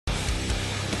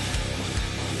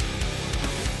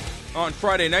On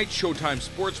Friday night, Showtime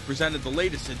Sports presented the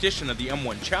latest edition of the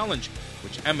M-1 Challenge,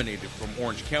 which emanated from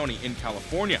Orange County in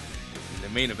California. In the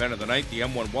main event of the night, the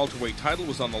M-1 welterweight title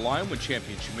was on the line when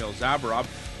champion Shamil Zavurov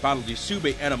battled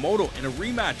Enomoto in a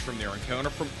rematch from their encounter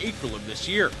from April of this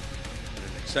year. In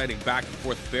an exciting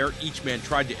back-and-forth affair, each man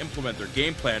tried to implement their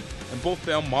game plan, and both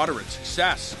found moderate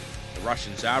success. The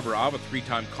Russian Zavurov, a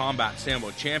three-time combat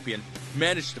Sambo champion,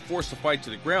 managed to force the fight to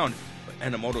the ground, but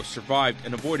Enomoto survived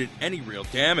and avoided any real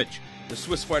damage. The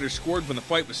Swiss fighter scored when the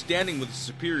fight was standing with his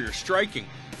superior striking,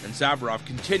 and Zavurov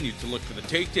continued to look for the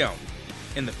takedown.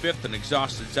 In the fifth, an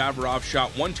exhausted Zavurov shot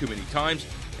one too many times,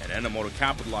 and Enomoto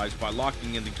capitalized by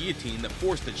locking in the guillotine that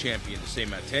forced the champion to say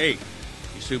mate.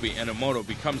 Enomoto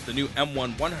becomes the new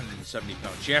M1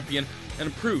 170-pound champion and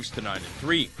improves to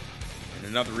 9-3. In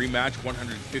another rematch,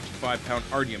 155-pound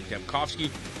Artyom Demkovsky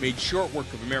made short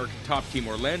work of American top team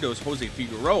Orlando's Jose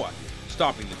Figueroa,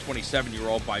 stopping the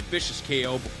 27-year-old by vicious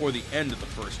KO before the end of the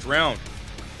first round.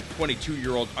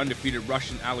 22-year-old undefeated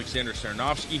Russian Alexander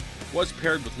Sarnovsky was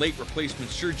paired with late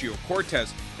replacement Sergio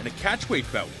Cortez in a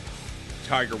catchweight bout. The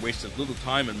Tiger wasted little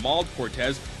time and mauled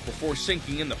Cortez before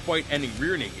sinking in the fight-ending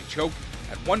rear naked choke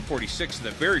at 146 in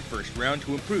the very first round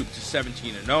to improve to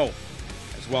 17-0.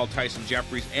 As well, Tyson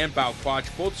Jeffries and Bao Quach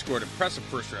both scored impressive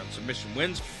first-round submission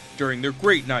wins during their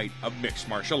great night of mixed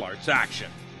martial arts action.